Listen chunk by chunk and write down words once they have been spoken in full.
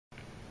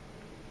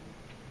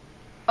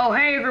Oh,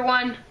 hey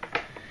everyone!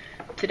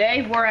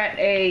 Today we're at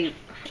a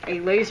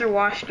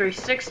Laserwash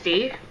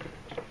 360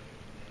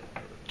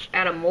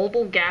 at a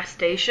mobile gas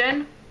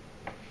station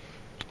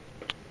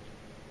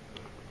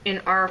in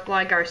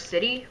Araflygare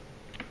city,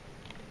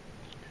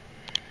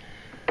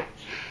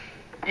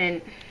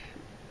 and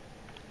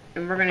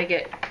we're gonna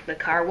get the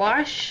car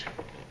wash.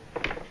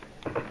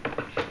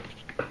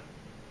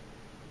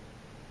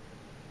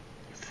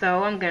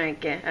 So I'm gonna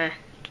get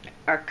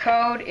our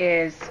code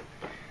is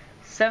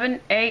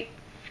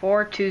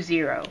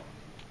 78420.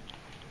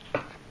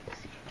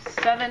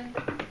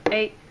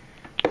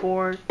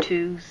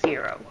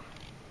 78420.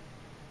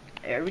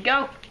 There we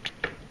go.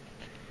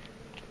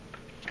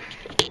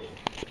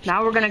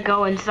 Now we're gonna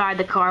go inside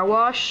the car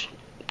wash.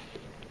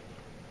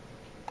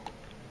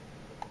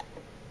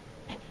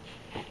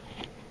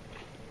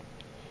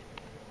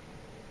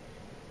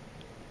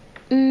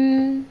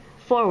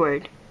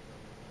 Forward.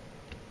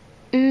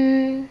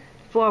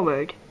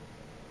 Forward.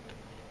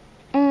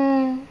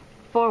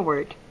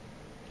 Forward.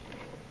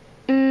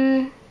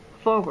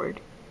 Forward.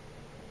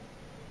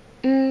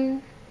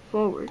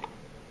 Forward.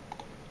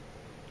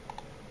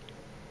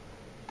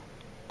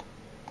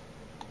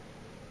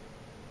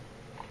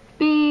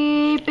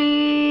 Beep,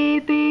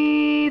 beep,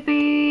 beep,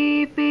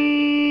 beep,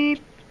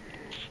 beep.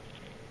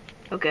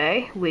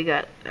 Okay, we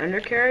got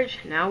undercarriage.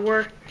 Now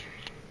we're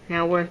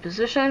in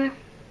position.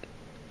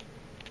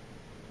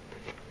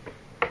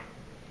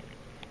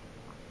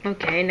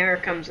 Okay, now here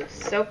comes the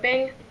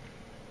soaping.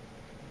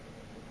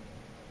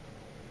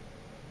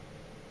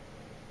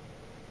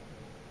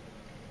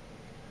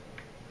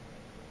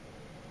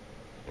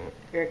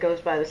 Here it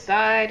goes by the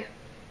side,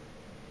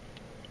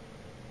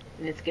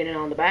 and it's getting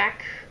on the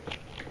back,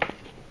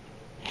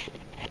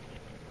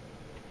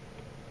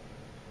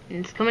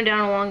 and it's coming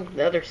down along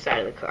the other side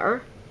of the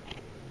car.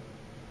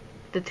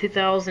 The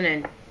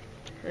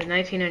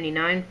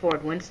 1999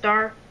 Ford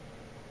Windstar.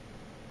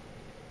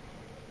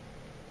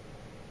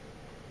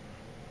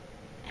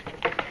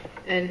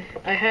 And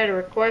I had a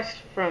request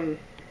from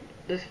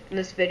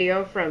this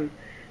video from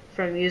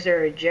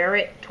user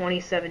Jarrett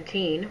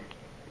 2017.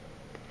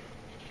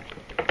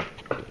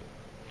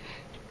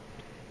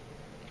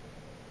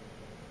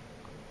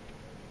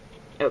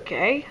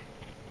 Okay.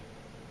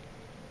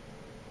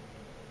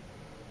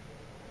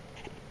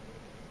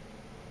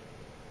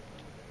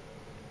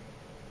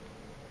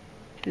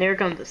 And there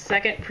comes the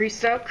second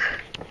pre-soak.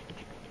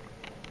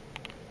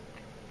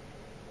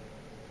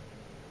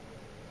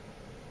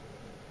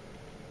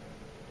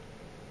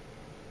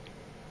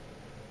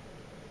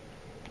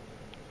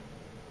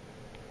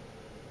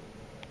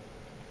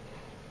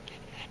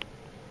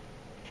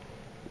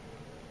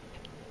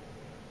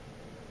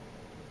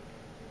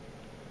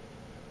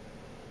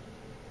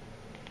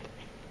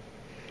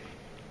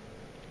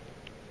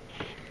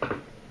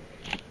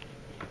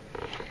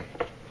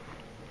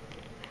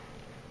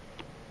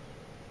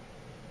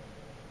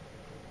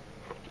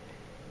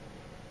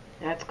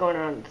 That's going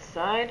on the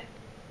side.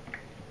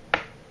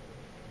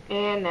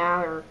 And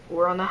now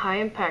we're on the high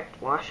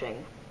impact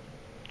washing.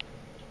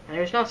 And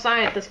there's no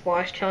sign at this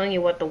wash telling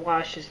you what the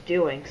wash is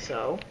doing,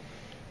 so.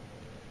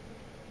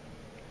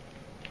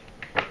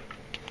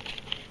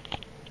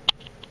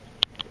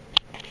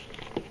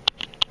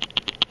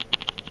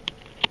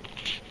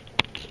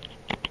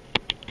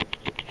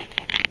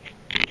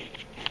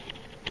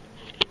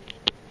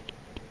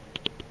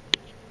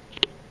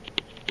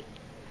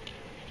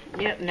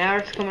 Yep, now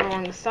it's coming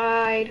along the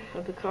side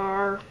of the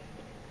car.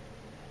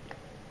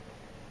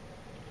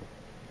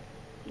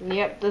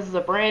 Yep, this is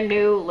a brand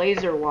new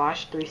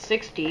Laserwash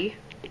 360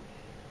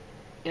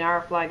 in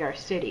araflygare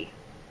city.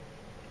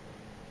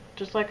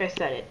 Just like I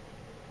said it.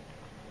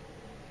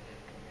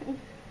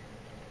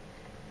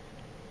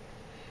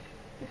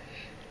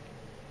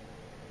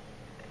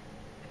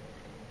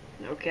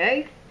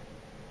 Okay.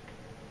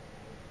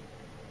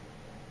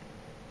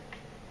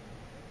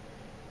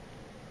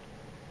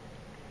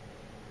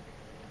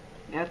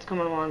 Now it's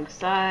coming along the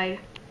side.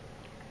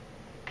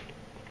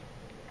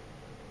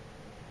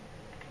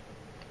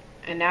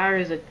 And now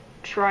there's a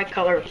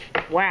tricolor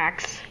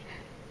wax.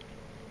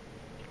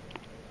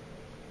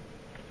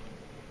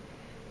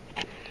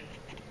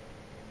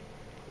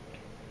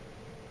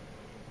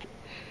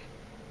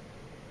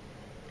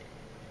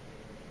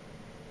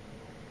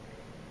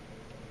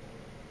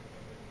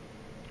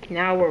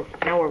 Now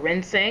we're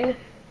rinsing.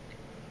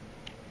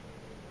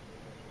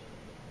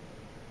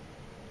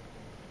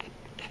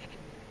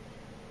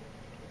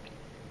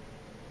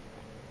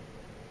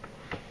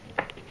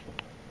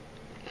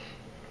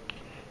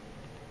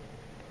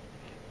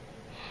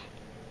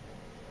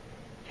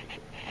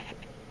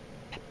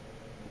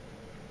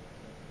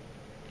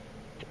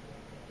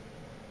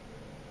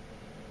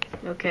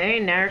 Okay,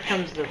 now here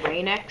comes the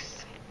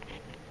Rain-X.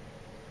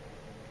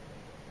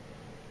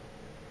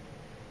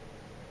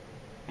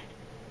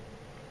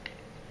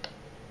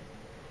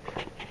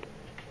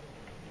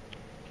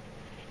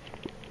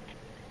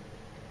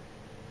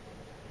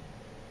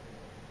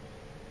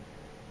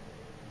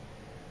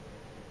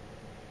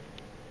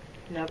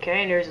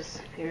 Okay, and here's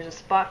a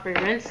spot for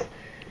your rinse.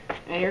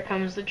 And here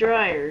comes the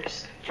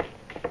dryers.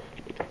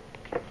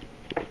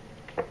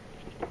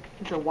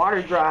 It's a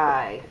water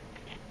dry.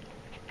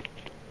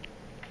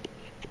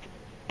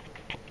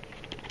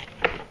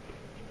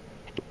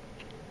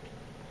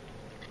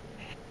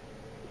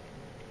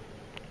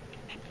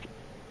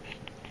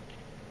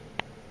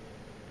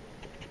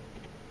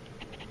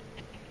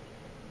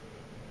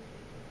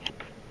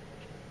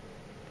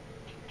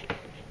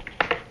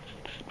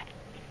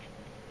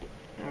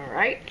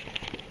 Alright.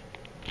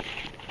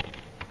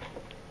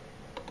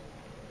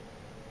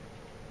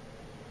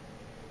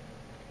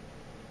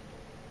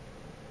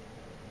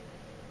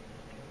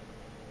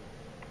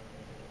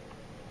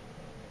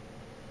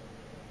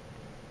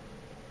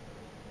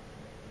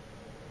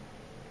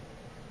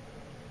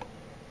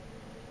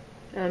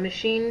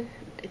 Machine,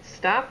 it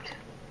stopped.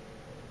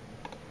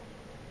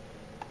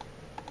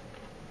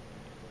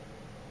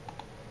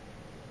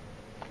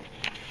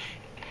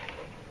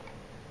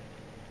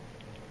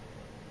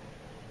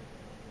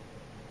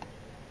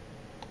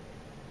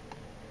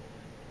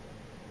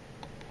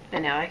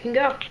 And now I can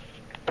go.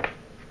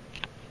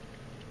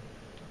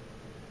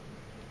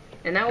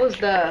 And that was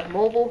the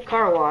mobile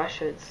car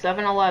wash at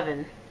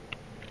 7-Eleven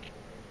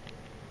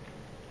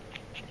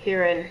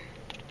here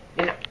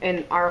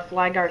in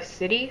Araflygare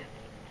City.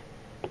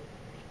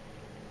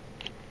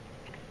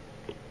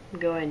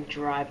 Go ahead and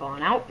drive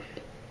on out.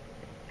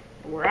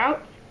 We're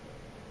out.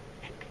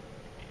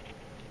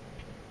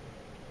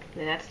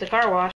 And that's the car wash.